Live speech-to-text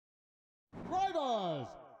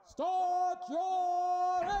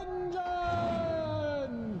your engines!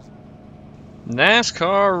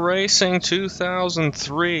 NASCAR Racing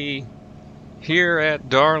 2003 here at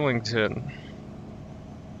Darlington.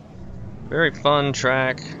 Very fun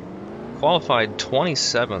track. Qualified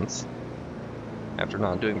 27th after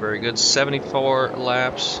not doing very good. 74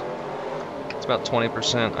 laps. It's about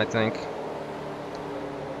 20%, I think.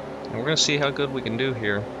 And we're going to see how good we can do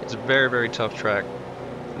here. It's a very, very tough track.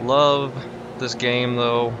 Love this game,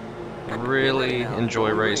 though. Really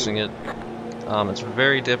enjoy racing it. It's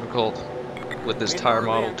very difficult with this tire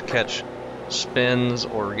model to catch spins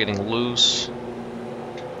or getting loose.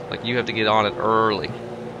 Like, you have to get on it early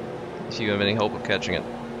if you have any hope of catching it.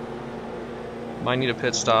 Might need a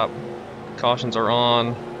pit stop. Cautions are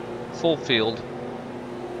on. Full field.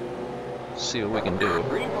 Let's see what we can do.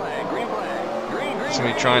 Just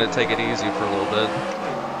gonna be trying to take it easy for a little bit.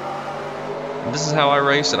 And this is how I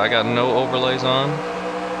race it. I got no overlays on.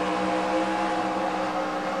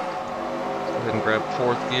 Go ahead and grab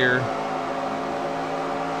 4th gear.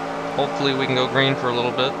 Hopefully we can go green for a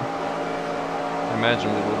little bit. I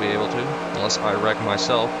imagine we will be able to, unless I wreck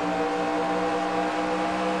myself.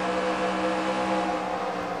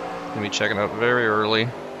 Gonna be checking out very early.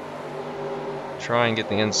 Try and get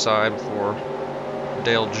the inside before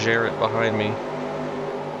Dale Jarrett behind me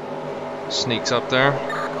sneaks up there.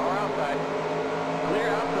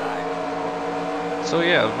 So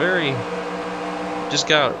yeah, just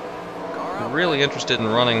got really interested in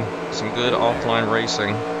running some good offline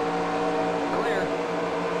racing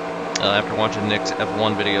after watching Nick's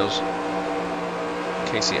F1 videos.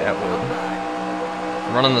 Casey Atwood.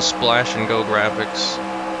 Running the Splash and Go graphics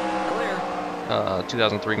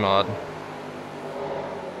 2003 mod,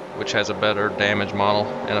 which has a better damage model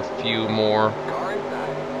and a few more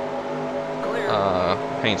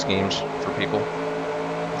paint schemes for people.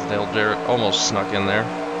 Dale Jarrett almost snuck in there.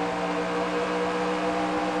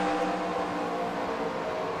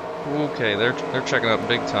 Okay, they're checking up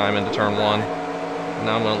big time into turn 1.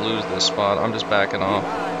 Now I'm going to lose this spot. I'm just backing off,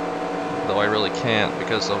 though I really can't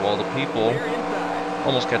because of all the people.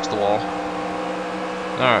 Almost catch the wall.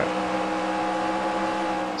 Alright.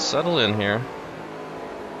 Settle in here.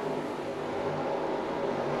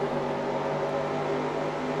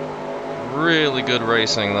 Really good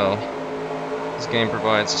racing, though. This game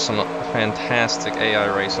provides some fantastic AI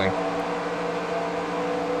racing.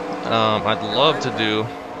 I'd love to do...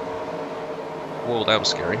 Whoa, that was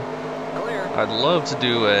scary. I'd love to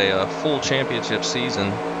do a full championship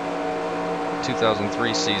season,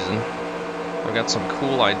 2003 season. I've got some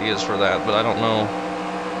cool ideas for that, but I don't know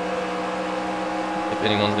if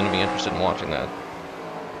anyone's going to be interested in watching that.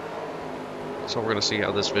 So we're going to see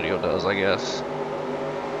how this video does, I guess.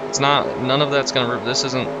 It's not, none of that's going to, this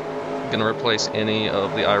isn't going to replace any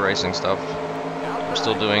of the iRacing stuff. I'm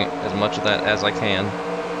still doing as much of that as I can.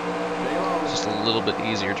 It's just a little bit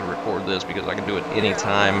easier to record this because I can do it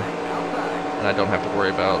anytime and I don't have to worry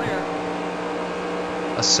about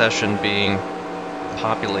a session being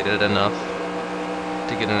populated enough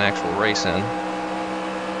to get an actual race in.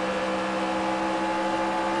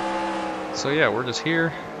 So yeah, we're just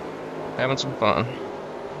here having some fun.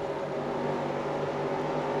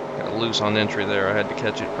 Got loose on entry there. I had to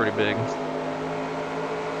catch it pretty big.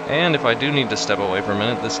 And if I do need to step away for a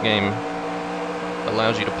minute, this game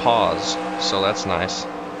allows you to pause, so that's nice.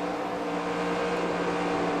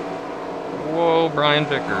 Whoa, Brian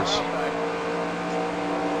Vickers.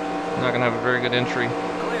 Not gonna have a very good entry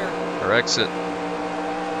or exit.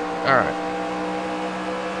 Alright.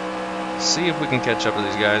 See if we can catch up to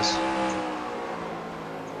these guys.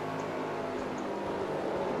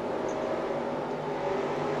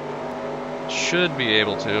 Should be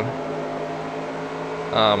able to.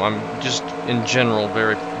 I'm just in general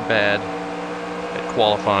very bad at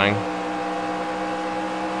qualifying.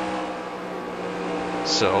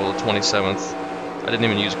 So 27th, I didn't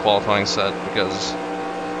even use a qualifying set because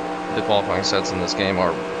the qualifying sets in this game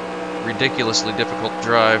are ridiculously difficult to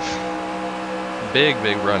drive. Big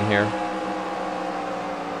run here.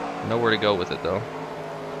 Nowhere to go with it though.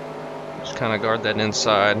 Just kind of guard that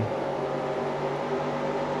inside.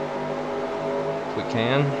 We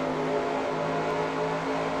can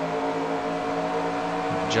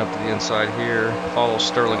jump to the inside here, follow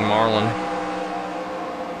Sterling Marlin,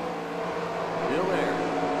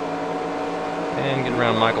 and get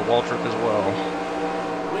around Michael Waltrip as well.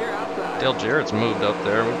 Dale Jarrett's moved up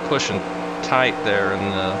there. We're pushing tight there in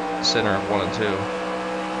the center of 1 and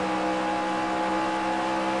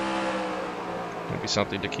 2. Maybe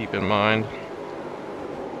something to keep in mind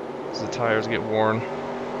as the tires get worn.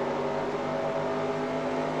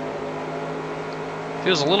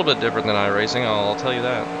 Feels a little bit different than iRacing, I'll tell you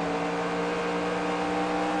that.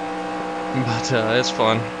 But it's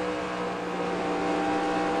fun.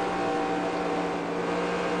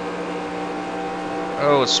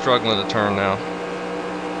 Oh, it's struggling to turn now.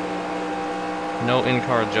 No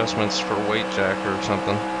in-car adjustments for weight jack or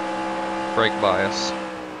something. Brake bias.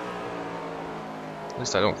 At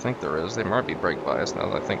least I don't think there is. There might be brake bias now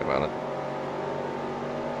that I think about it.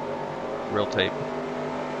 Real tape.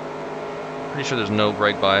 Pretty sure there's no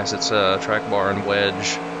brake bias. It's a track bar and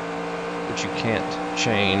wedge, which you can't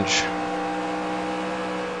change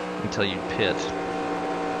until you pit.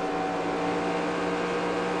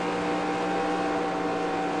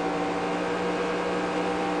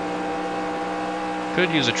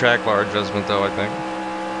 Could use a track bar adjustment though, I think.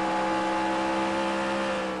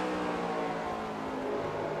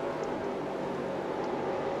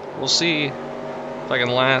 We'll see if I can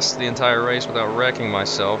last the entire race without wrecking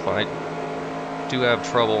myself. I do have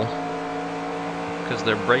trouble because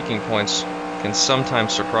their braking points can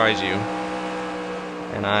sometimes surprise you,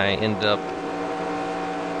 and I end up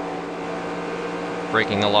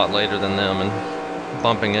braking a lot later than them and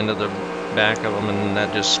bumping into the back of them, and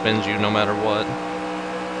that just spins you no matter what.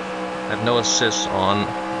 I have no assists on,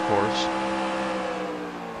 of course.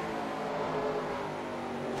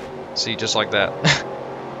 See, just like that.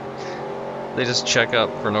 They just check up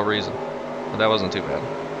for no reason. But that wasn't too bad.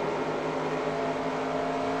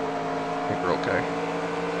 I think we're okay.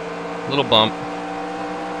 Little bump.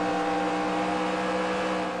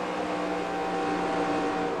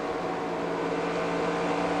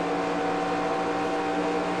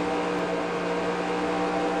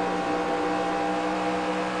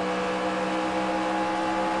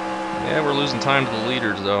 Yeah, we're losing time to the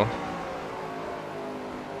leaders though.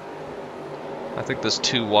 I think this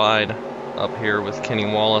too wide up here with Kenny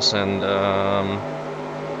Wallace and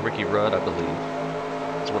Ricky Rudd, I believe.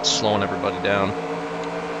 That's what's slowing everybody down.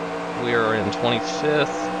 We are in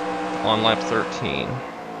 25th on lap 13.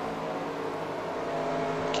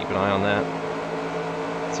 Keep an eye on that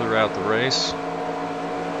throughout the race.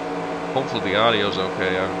 Hopefully the audio's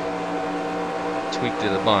okay. I've tweaked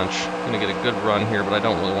it a bunch. Gonna get a good run here, but I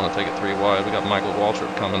don't really want to take it 3 wide. We got Michael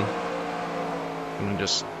Waltrip coming. And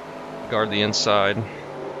just guard the inside if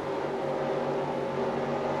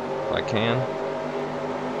I can.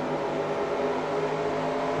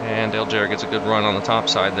 And Dale Jarrett gets a good run on the top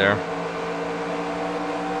side there.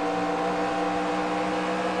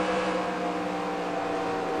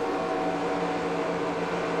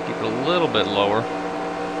 Keep it a little bit lower.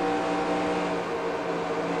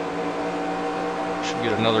 Should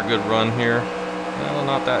get another good run here. Well,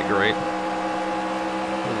 not that great.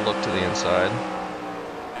 We'll look to the inside.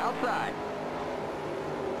 Outside.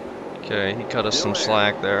 Okay, he cut us some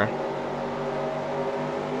slack there.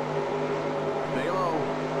 Stay low.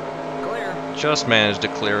 Clear. Just managed to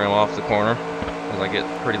clear him off the corner as I get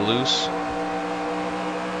pretty loose.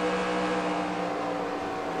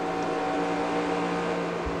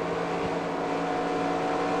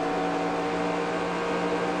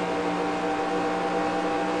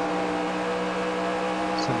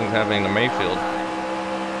 Something's happening to Mayfield.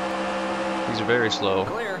 He's very slow.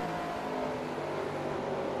 Clear.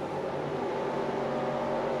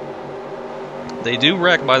 They do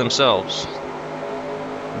wreck by themselves,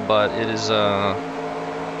 but it is not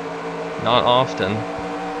often,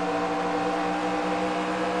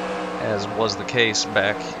 as was the case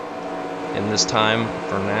back in this time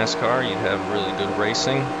for NASCAR. You'd have really good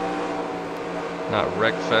racing, not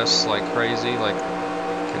wreck fests like crazy, like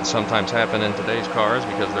can sometimes happen in today's cars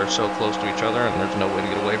because they're so close to each other and there's no way to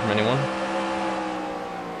get away from anyone.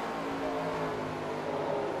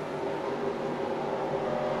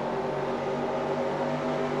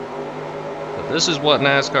 This is what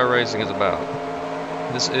NASCAR racing is about.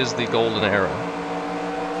 This is the golden era.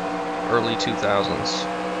 Early 2000s.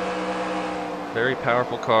 Very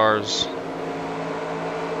powerful cars.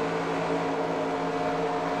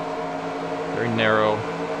 Very narrow.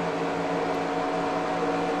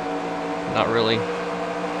 Not really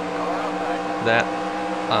that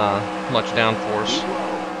much downforce.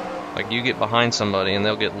 Like you get behind somebody and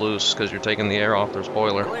they'll get loose because you're taking the air off their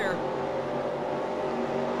spoiler. Clear.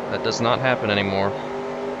 That does not happen anymore,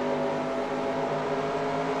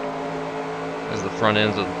 as the front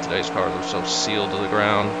ends of today's cars are so sealed to the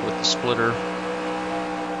ground with the splitter.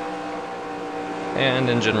 And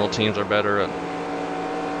in general, teams are better at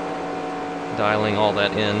dialing all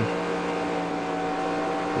that in.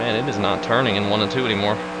 Man, it is not turning in 1 and 2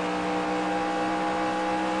 anymore.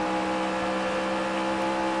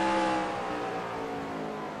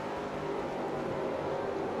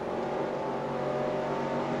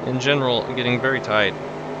 In general, getting very tight.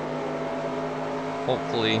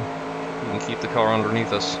 Hopefully, we can keep the car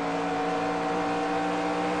underneath us.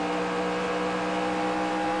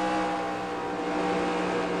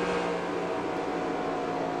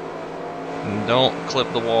 Don't clip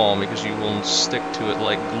the wall because you will stick to it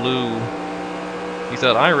like glue. You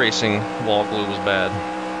thought iRacing wall glue was bad.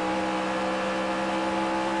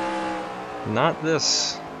 Not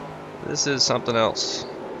this. This is something else.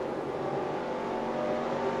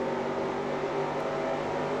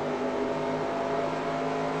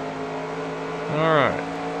 Alright.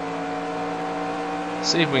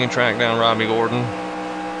 See if we can track down Robbie Gordon.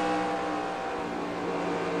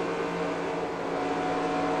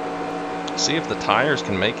 See if the tires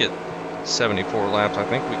can make it 74 laps. I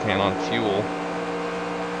think we can on fuel.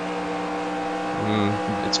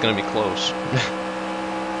 It's going to be close.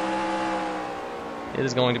 It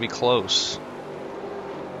is going to be close.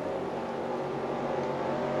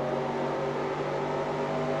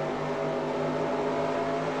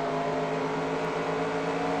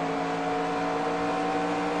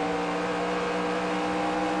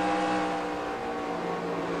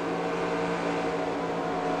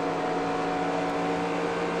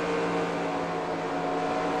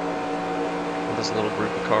 This little group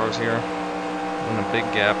of cars here, and a big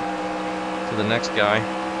gap to the next guy.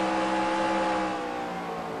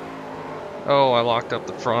 Oh, I locked up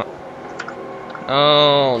the front.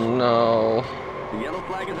 Oh no. The yellow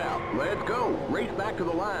flag is out. Let's go. Race back to the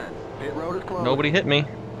line. Pit road is closed. Nobody hit me.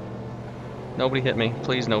 Nobody hit me.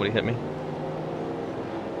 Please, nobody hit me.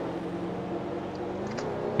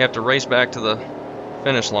 You have to race back to the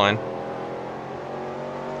finish line.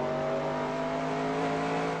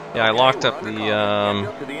 Yeah, I locked up the, I'm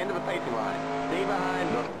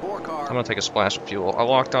gonna take a splash of fuel. I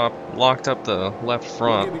locked up the left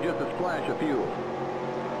front,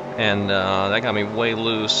 and that got me way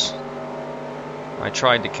loose. I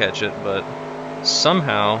tried to catch it, but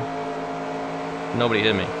somehow nobody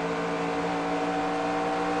hit me.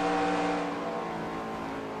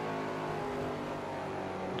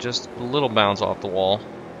 Just a little bounce off the wall.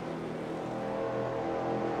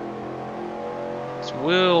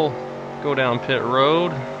 We'll go down pit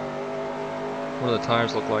road. What do the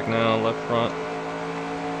tires look like now? Left front.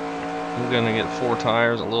 We're gonna get 4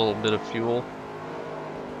 tires, a little bit of fuel.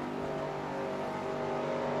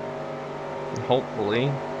 And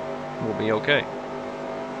hopefully, we'll be okay.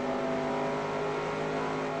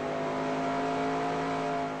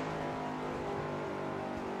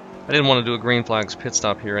 I didn't want to do a green flags pit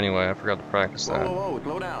stop here anyway. I forgot to practice that. Whoa,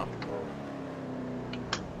 slow down.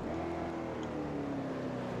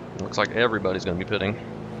 Looks like everybody's going to be pitting.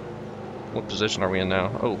 What position are we in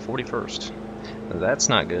now? Oh, 41st. That's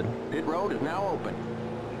not good. Pit road is now open.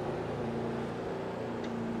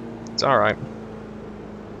 It's alright.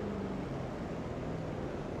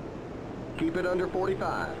 Keep it under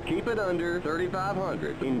 45. Keep it under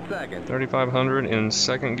 3,500 in second. 3,500 in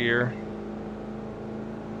second gear.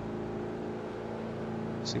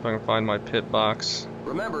 See if I can find my pit box.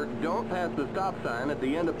 Remember, don't pass the stop sign at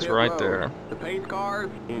the end of pit road. It's right there. The pace cars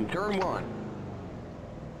in turn 1.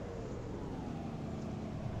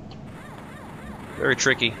 Very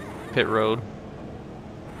tricky pit road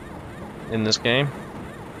in this game.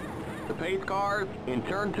 The pace cars in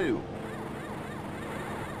turn 2.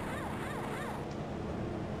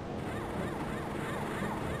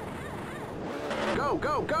 Go,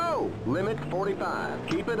 go, go! Limit 45.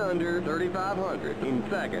 Keep it under 3,500 in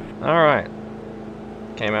second. Alright.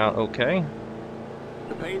 Came out okay.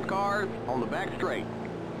 The pace cars on the back straight.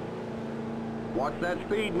 Watch that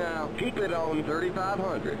speed now. Keep it on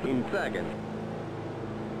 3,500 in second.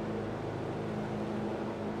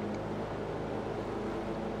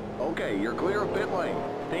 Okay, you're clear of pit lane.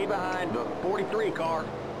 Stay behind the 43 car.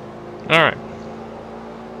 Alright.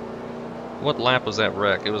 What lap was that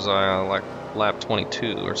wreck? It was like lap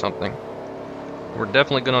 22 or something. We're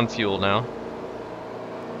definitely good on fuel now.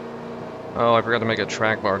 Oh, I forgot to make a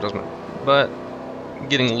track bar adjustment. But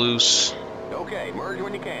getting loose. Okay, merge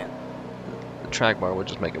when you can. The track bar would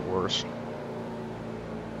just make it worse.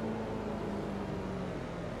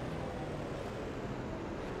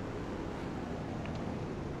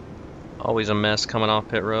 Always a mess coming off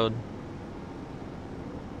pit road.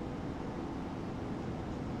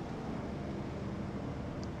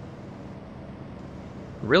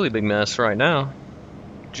 Really big mess right now.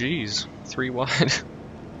 Jeez, 3 wide.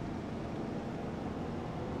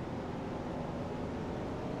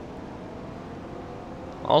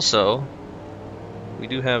 Also, we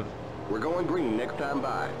do have We're going green next time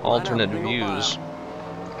by. alternate views,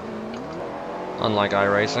 unlike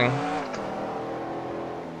iRacing.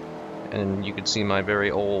 And you can see my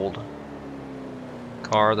very old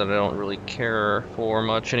car that I don't really care for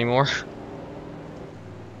much anymore.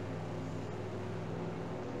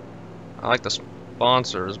 I like the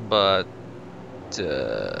sponsors, but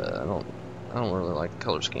I don't really like the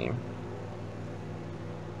color scheme.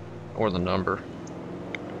 or the number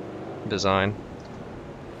design.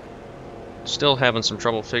 Still having some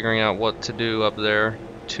trouble figuring out what to do up there.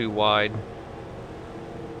 Too wide.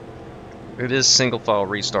 It is single file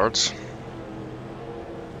restarts.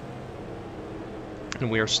 And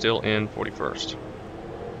we are still in 41st.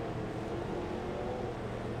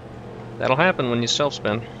 That'll happen when you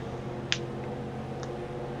self-spin.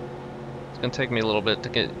 It's gonna take me a little bit to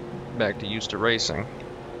get back to used to racing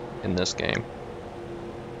in this game.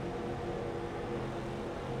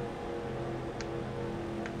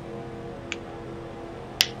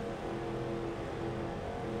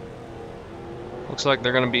 Looks like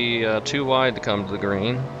they're going to be too wide to come to the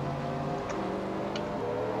green.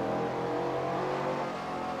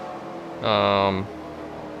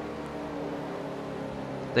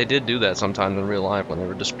 They did do that sometimes in real life when they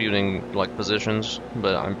were disputing like positions,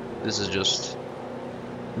 but this is just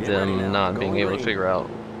them not being able to figure out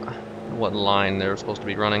what line they're supposed to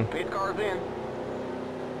be running. Pit car's in.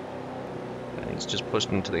 And he's just pushed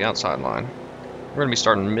into the outside line. We're going to be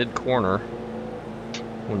starting mid-corner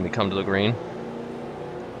when we come to the green.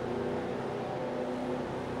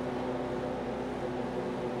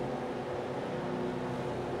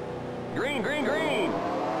 Green, green, green.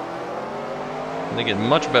 They get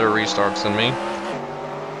much better restarts than me.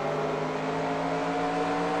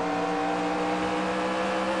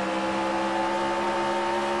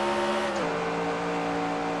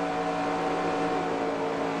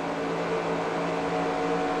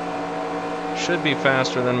 Should be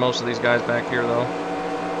faster than most of these guys back here, though.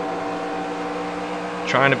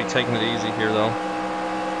 Trying to be taking it easy here, though.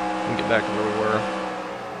 And get back to where we were.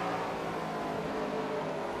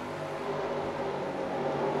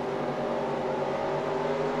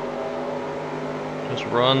 Just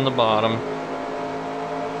run the bottom.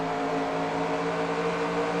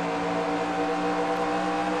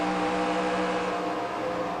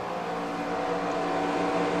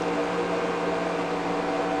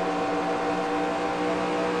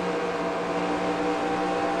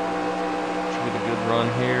 Run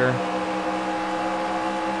here.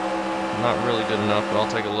 Not really good enough, but I'll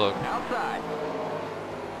take a look. Outside.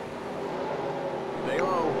 Stay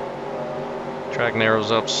low. Track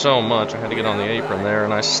narrows up so much, I had to get on the apron there,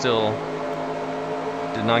 and I still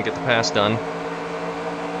did not get the pass done.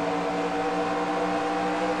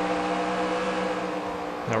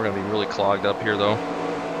 Now we're going to be really clogged up here, though.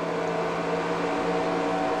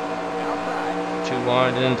 Outside. Too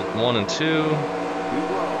wide into 1 and 2. Too low.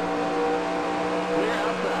 Clear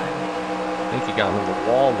outside. I think he got into the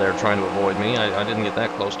wall there trying to avoid me. I didn't get that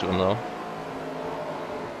close to him, though.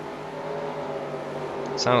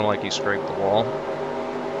 It sounded like he scraped the wall.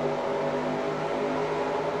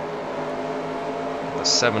 The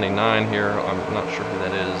 79 here, I'm not sure who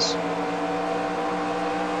that is.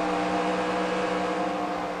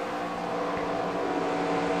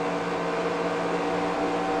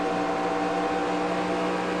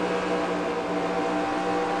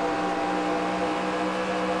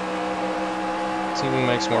 See if we can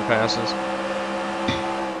make some more passes.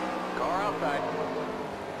 Car outside.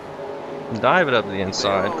 Dive it up the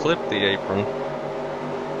inside, clip the apron.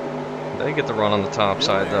 They get the run on the top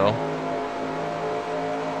side, though.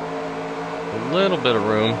 A little bit of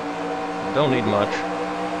room. Don't need much.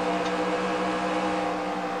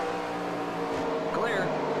 Clear.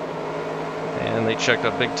 And they checked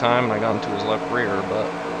up big time, and I got into his left rear, but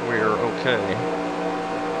we're okay.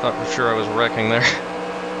 Thought for sure I was wrecking there.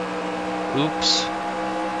 Oops.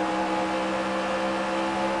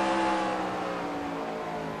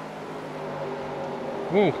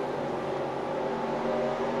 Woo.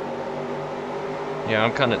 Yeah,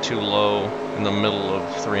 I'm cutting it too low in the middle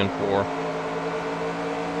of 3 and 4.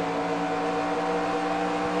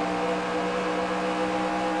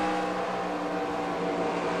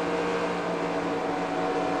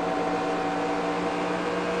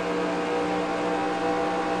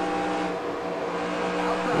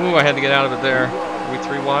 Ooh, I had to get out of it there. Are we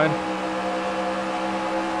 3 wide?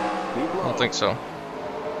 I don't think so.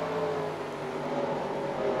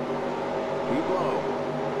 Keep low.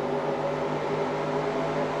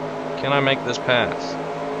 Can I make this pass?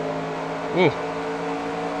 Ooh,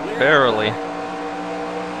 barely.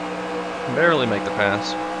 Barely make the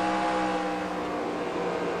pass.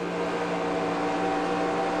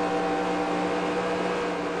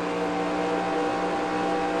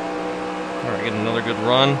 Alright, get another good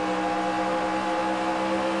run.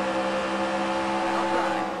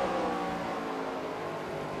 Outside.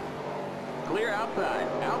 Clear outside.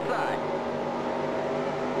 Outside.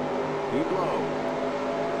 Keep low.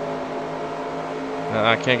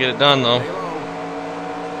 I can't get it done, though. Stay low.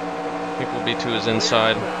 I think we'll be to his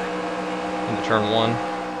inside into turn 1.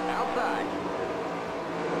 Outside.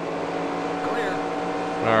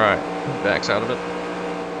 Alright, backs out of it.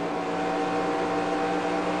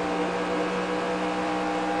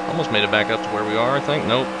 Almost made it back up to where we are, I think.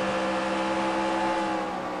 Nope.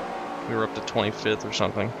 We were up to 25th or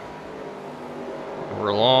something. We're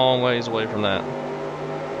a long ways away from that.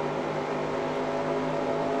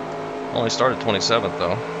 Only started 27th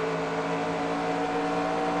though.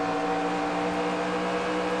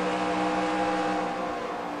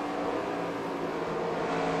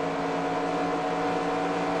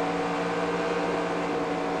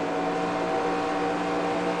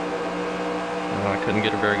 I couldn't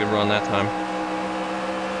get a very good run that time.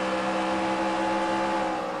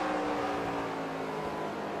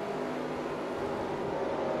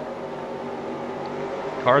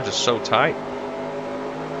 Car's just so tight.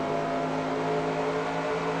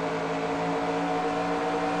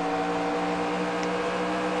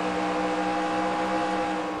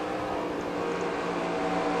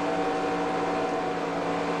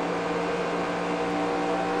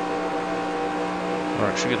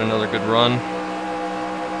 Alright, should get another good run.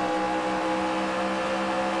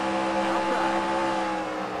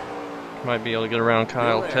 Might be able to get around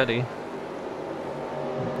Kyle Petty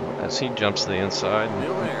as he jumps to the inside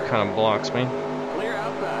and kind of blocks me. Clear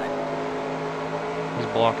outside. He's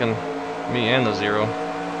blocking me and the zero.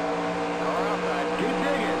 Car outside. Keep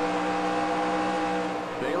digging.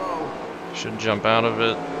 Stay low. Should jump out of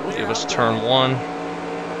it. Give us turn one.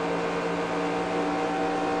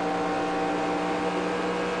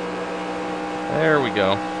 There we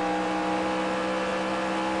go.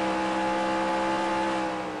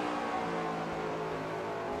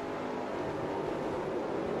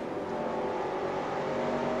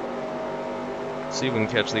 See if we can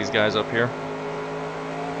catch these guys up here.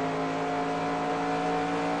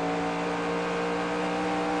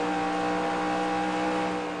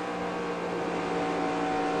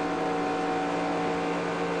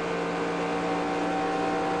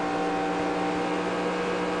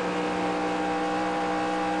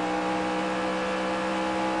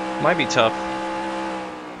 Might be tough,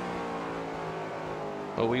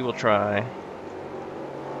 but we will try.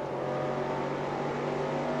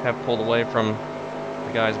 Have pulled away from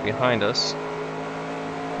the guys behind us.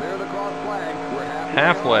 There the cross flag. We're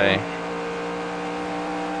Halfway.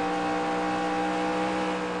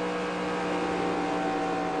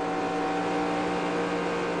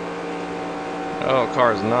 Oh,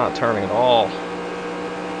 car is not turning at all.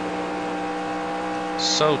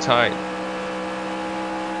 So tight.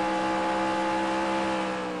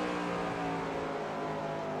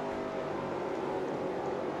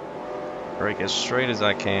 Brake as straight as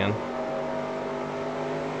I can.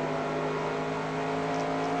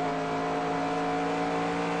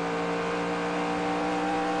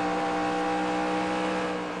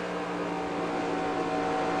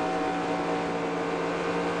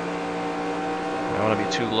 I don't want to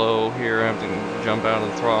be too low here. I have to jump out of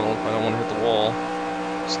the throttle if I don't want to hit the wall.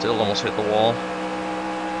 Still almost hit the wall. We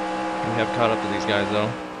have caught up to these guys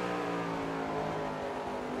though.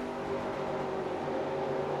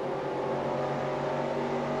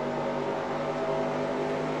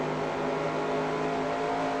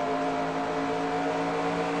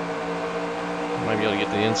 Might be able to get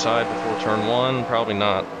to the inside before turn one. Probably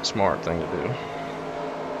not a smart thing to do.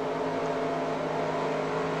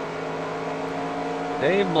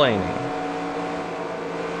 Dave Blaney.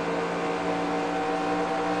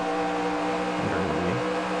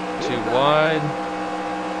 Too wide.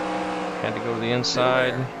 Had to go to the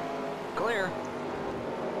inside. clear.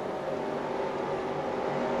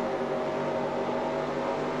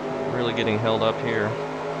 Really getting held up here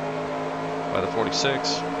by the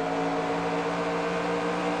 46.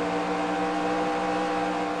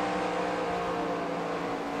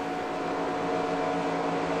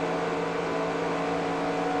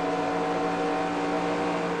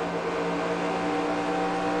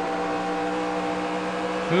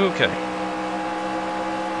 Okay.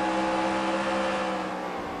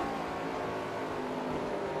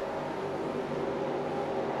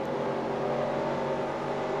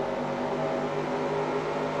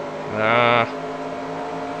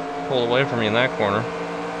 Pulled away from me in that corner.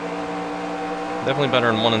 Definitely better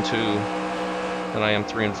in 1 and 2 than I am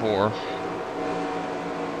 3 and 4.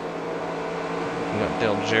 We got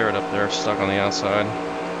Dale Jarrett up there stuck on the outside.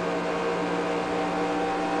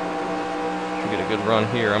 Get a good run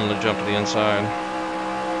here. I'm going to jump to the inside,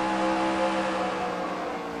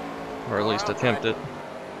 or at least attempt it.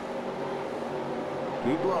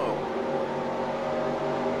 Keep low.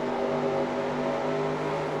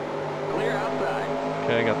 Clear outside.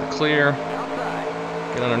 Okay, I got the clear. Outside.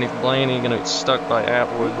 Get underneath Blaney. Gonna get stuck by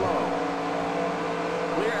Atwood. Keep low.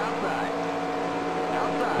 Clear outside.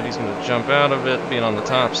 But he's going to jump out of it, being on the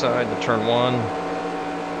top side to turn 1.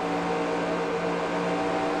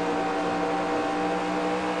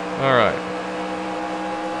 Alright.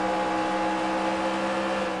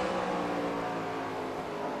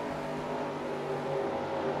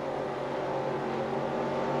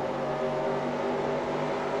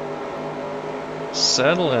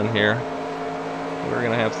 Settle in here. We're going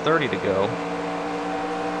to have 30 to go.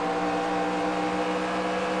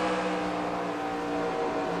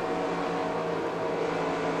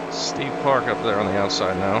 Steep park up there on the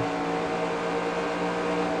outside now.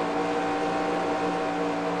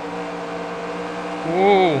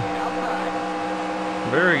 Whoa!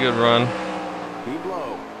 Very good run. Keep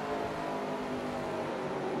low.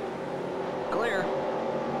 Clear.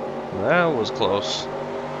 That was close.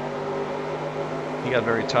 He got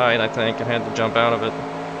very tight, I think, and had to jump out of it.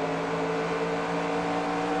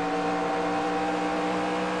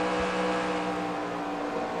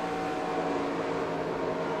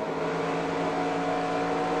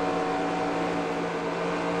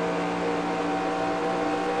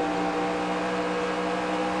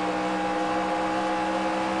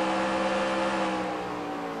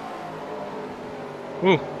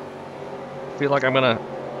 Ooh. Feel like I'm gonna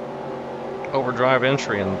overdrive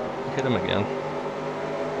entry and hit him again.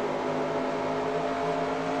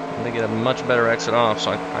 They get a much better exit off, so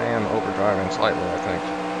I am overdriving slightly, I think.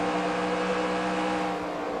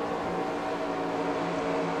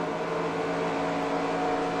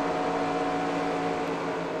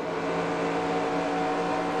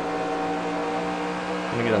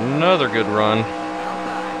 I'm gonna get another good run.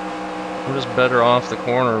 I'm just better off the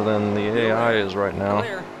corner than the AI is right now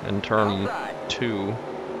in turn 2.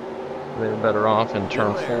 They're better off in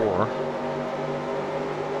turn 4.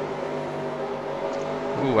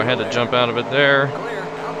 Ooh, I had to jump out of it there.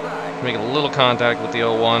 Make a little contact with the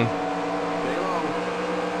 01.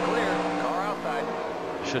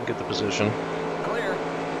 Should get the position.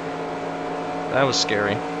 That was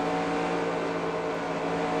scary.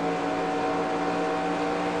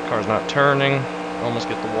 Car's not turning. Almost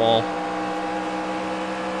get the wall.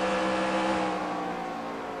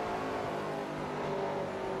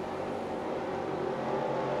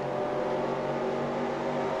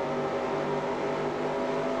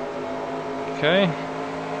 Okay.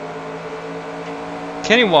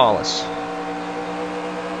 Kenny Wallace.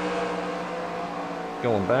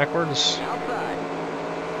 Going backwards. Outside.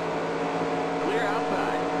 Clear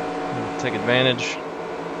outside. Take advantage.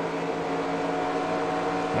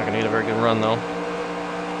 Not gonna need a very good run though.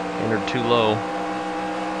 Entered too low.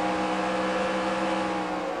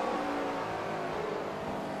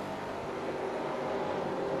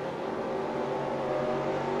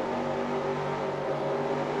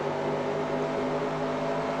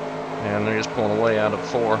 And they're just pulling away out of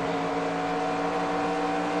 4.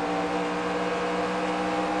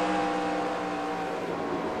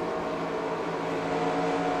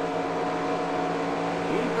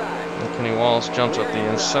 And Kenny Wallace jumps up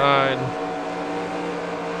the inside.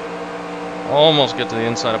 Almost get to the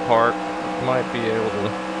inside of park. Might be able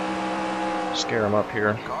to scare him up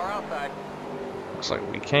here. Car outside. Looks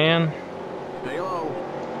like we can. Stay low.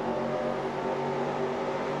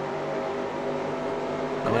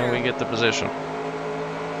 And we get the position.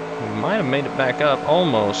 We might have made it back up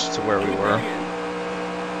almost to where we were.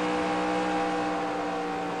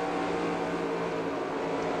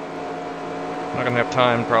 Not gonna have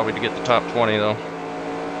time probably to get the top 20 though.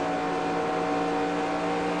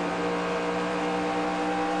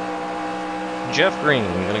 Jeff Green,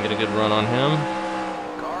 gonna get a good run on him.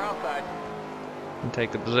 Car outside. And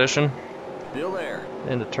take the position. Still there.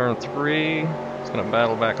 Into turn 3. It's gonna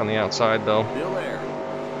battle back on the outside though. Still there.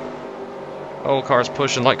 Oh, car's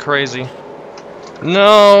pushing like crazy.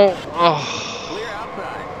 No! Oh. Clear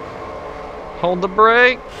outside. Hold the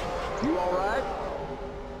brake. You alright?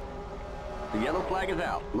 The yellow flag is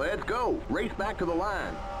out. Let's go. Race back to the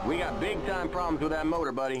line. We got big time problems with that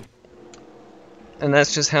motor, buddy. And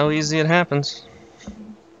that's just how easy it happens.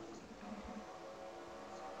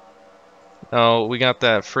 Oh, we got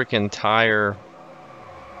that freaking tire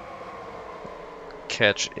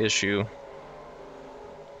catch issue.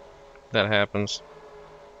 That happens.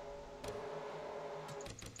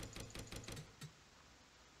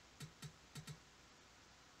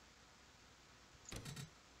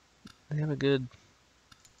 They have a good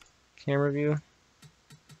camera view.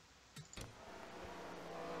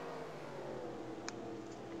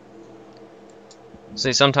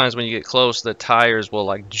 See, sometimes when you get close, the tires will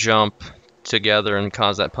like jump together and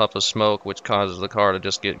cause that puff of smoke, which causes the car to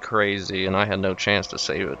just get crazy, and I had no chance to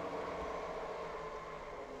save it.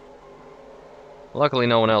 Luckily,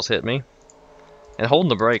 no one else hit me. And holding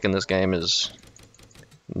the brake in this game is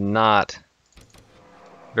not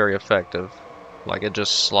very effective. Like, it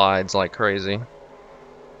just slides like crazy.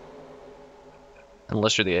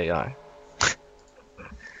 Unless you're the AI.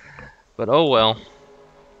 But oh well.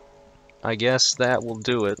 I guess that will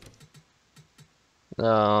do it.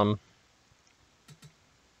 It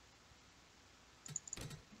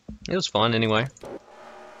was fun anyway.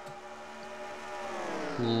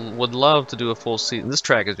 Would love to do a full season. This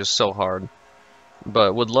track is just so hard.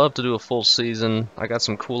 But would love to do a full season. I got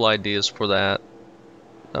some cool ideas for that.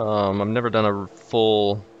 I've never done a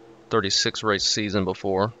full 36 race season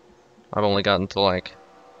before. I've only gotten to like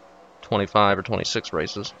 25 or 26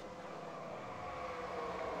 races.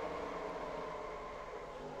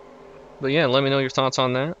 But yeah, let me know your thoughts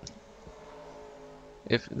on that,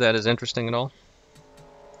 if that is interesting at all.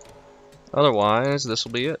 Otherwise, this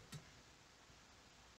will be it.